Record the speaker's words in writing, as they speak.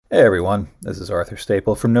Hey everyone, this is Arthur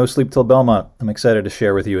Staple from No Sleep Till Belmont. I'm excited to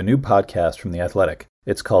share with you a new podcast from The Athletic.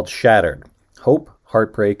 It's called Shattered: Hope,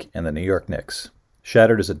 Heartbreak, and the New York Knicks.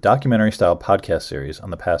 Shattered is a documentary-style podcast series on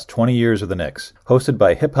the past 20 years of the Knicks. Hosted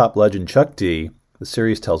by hip-hop legend Chuck D, the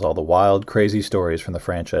series tells all the wild, crazy stories from the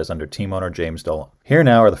franchise under team owner James Dolan. Here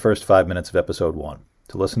now are the first 5 minutes of episode 1.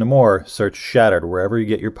 To listen to more, search Shattered wherever you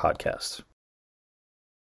get your podcasts.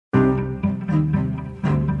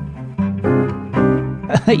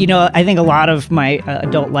 I think a lot of my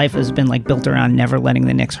adult life has been built around never letting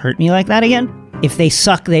the Knicks hurt me like that again. If they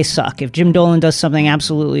suck, they suck. If Jim Dolan does something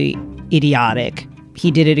absolutely idiotic,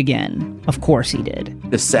 he did it again. Of course he did.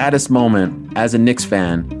 The saddest moment as a Knicks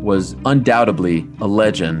fan was undoubtedly a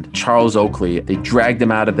legend, Charles Oakley. They dragged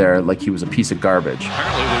him out of there like he was a piece of garbage.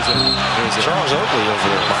 Apparently there's a Charles Oakley over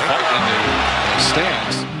there fighting in the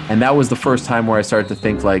stands. And that was the first time where I started to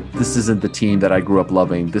think, this isn't the team that I grew up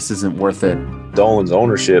loving. This isn't worth it. Dolan's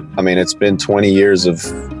ownership, it's been 20 years of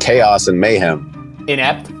chaos and mayhem.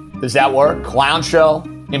 Inept? Does that work? Clown show?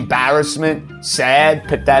 Embarrassment? Sad?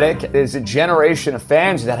 Pathetic? There's a generation of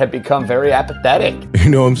fans that have become very apathetic. You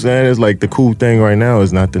know what I'm saying? It's the cool thing right now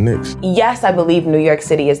is not the Knicks. Yes, I believe New York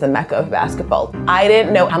City is the mecca of basketball. I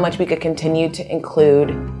didn't know how much we could continue to include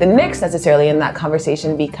the Knicks necessarily in that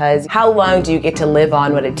conversation, because how long do you get to live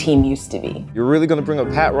on what a team used to be? You're really going to bring up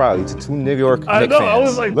Pat Riley to two New York Knicks fans. I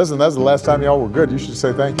was listen, that's the last time y'all were good. You should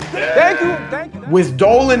say thank you. Thank you. With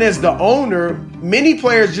Dolan as the owner, many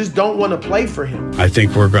players just don't want to play for him. I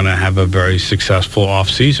think we're going to have a very successful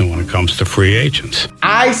offseason when it comes to free agents.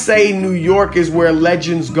 I say New York is where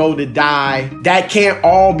legends go to die. That can't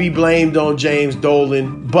all be blamed on James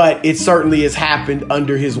Dolan, but it certainly has happened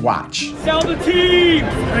under his watch. Sell the team!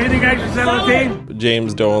 Anything I should sell the team?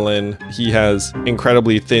 James Dolan, he has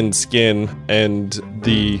incredibly thin skin and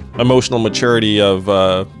the emotional maturity of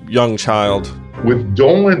a young child. With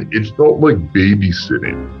Dolan, it felt like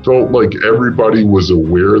babysitting. It felt like everybody was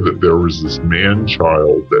aware that there was this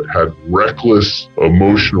man-child that had reckless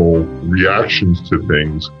emotional reactions to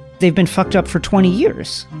things. They've been fucked up for 20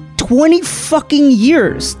 years. 20 fucking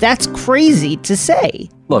years! That's crazy to say.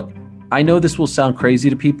 Look, I know this will sound crazy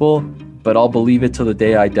to people, but I'll believe it till the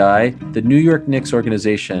day I die. The New York Knicks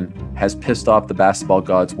organization has pissed off the basketball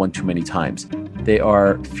gods one too many times. They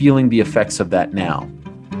are feeling the effects of that now.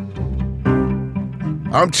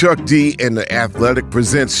 I'm Chuck D, and The Athletic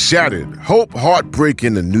presents Shattered: Hope, Heartbreak,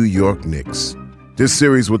 and the New York Knicks. This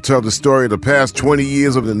series will tell the story of the past 20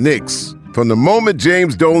 years of the Knicks, from the moment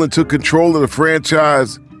James Dolan took control of the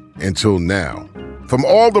franchise until now. From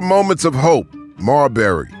all the moments of hope,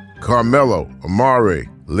 Marbury, Carmelo, Amare,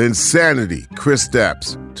 Linsanity,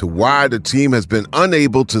 Kristaps, to why the team has been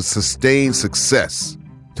unable to sustain success.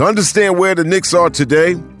 To understand where the Knicks are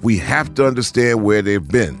today, we have to understand where they've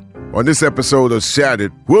been. On this episode of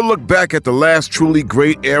Shattered, we'll look back at the last truly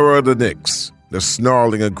great era of the Knicks, the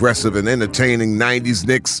snarling, aggressive, and entertaining 90s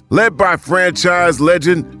Knicks, led by franchise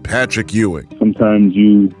legend Patrick Ewing. Sometimes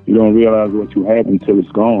you don't realize what you have until it's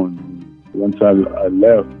gone. Once I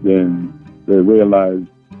left, then they realized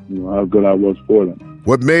how good I was for them.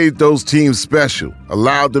 What made those teams special,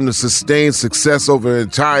 allowed them to sustain success over an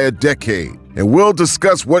entire decade. And we'll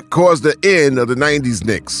discuss what caused the end of the 90s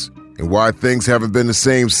Knicks and why things haven't been the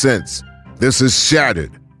same since. This is Shattered,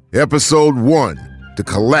 Episode 1, The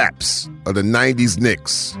Collapse of the 90s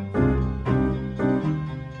Knicks.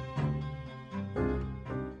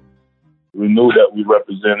 We knew that we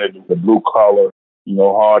represented the blue-collar,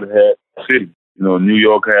 hard hat city. New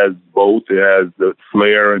York has both. It has the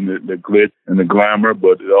flair and the glitz and the glamour,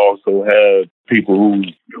 but it also has people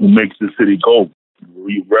who makes the city go.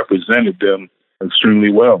 We represented them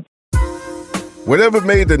extremely well. Whatever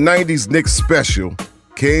made the 90s Knicks special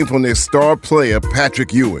came from their star player,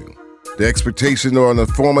 Patrick Ewing. The expectations on the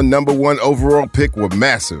former #1 overall pick were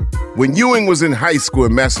massive. When Ewing was in high school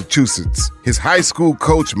in Massachusetts, his high school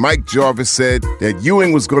coach, Mike Jarvis, said that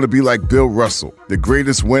Ewing was going to be like Bill Russell, the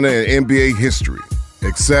greatest winner in NBA history,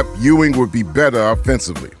 except Ewing would be better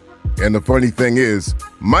offensively. And the funny thing is,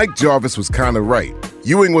 Mike Jarvis was kind of right.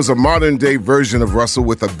 Ewing was a modern-day version of Russell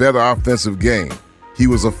with a better offensive game. He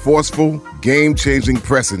was a forceful, game-changing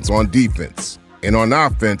presence on defense. And on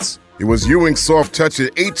offense, it was Ewing's soft-touching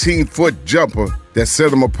 18-foot jumper that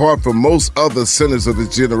set him apart from most other centers of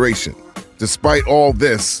his generation. Despite all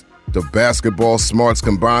this, the basketball smarts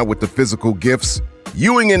combined with the physical gifts,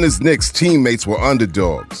 Ewing and his Knicks teammates were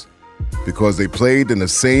underdogs because they played in the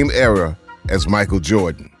same era as Michael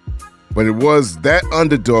Jordan. But it was that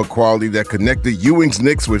underdog quality that connected Ewing's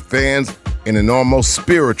Knicks with fans in an almost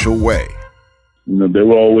spiritual way. They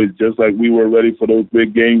were always, just like we were ready for those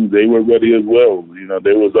big games, they were ready as well.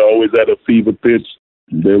 They was always at a fever pitch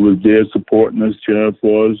They was there supporting us, cheering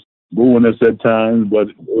for us, booing us at times, but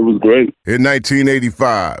it was great. In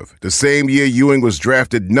 1985, the same year Ewing was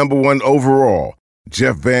drafted #1 overall,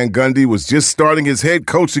 Jeff Van Gundy was just starting his head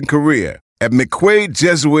coaching career at McQuaid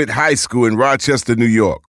Jesuit High School in Rochester, New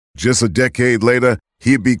York. Just a decade later,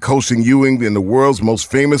 he'd be coaching Ewing in the world's most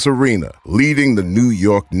famous arena, leading the New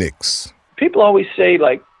York Knicks. People always say,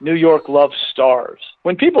 like, New York loves stars.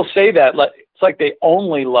 When people say that, it's like they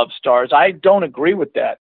only love stars. I don't agree with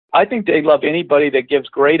that. I think they love anybody that gives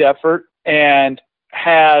great effort and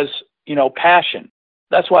has, passion.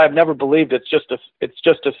 That's why I've never believed it's just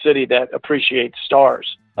a city that appreciates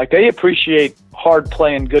stars. Like, they appreciate hard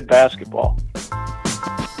play and good basketball.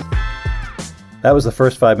 That was the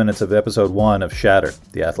first 5 minutes of episode 1 of Shattered,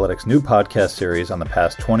 The Athletic's new podcast series on the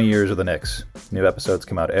past 20 years of the Knicks. New episodes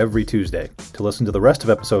come out every Tuesday. To listen to the rest of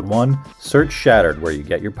episode 1, search Shattered where you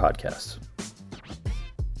get your podcasts.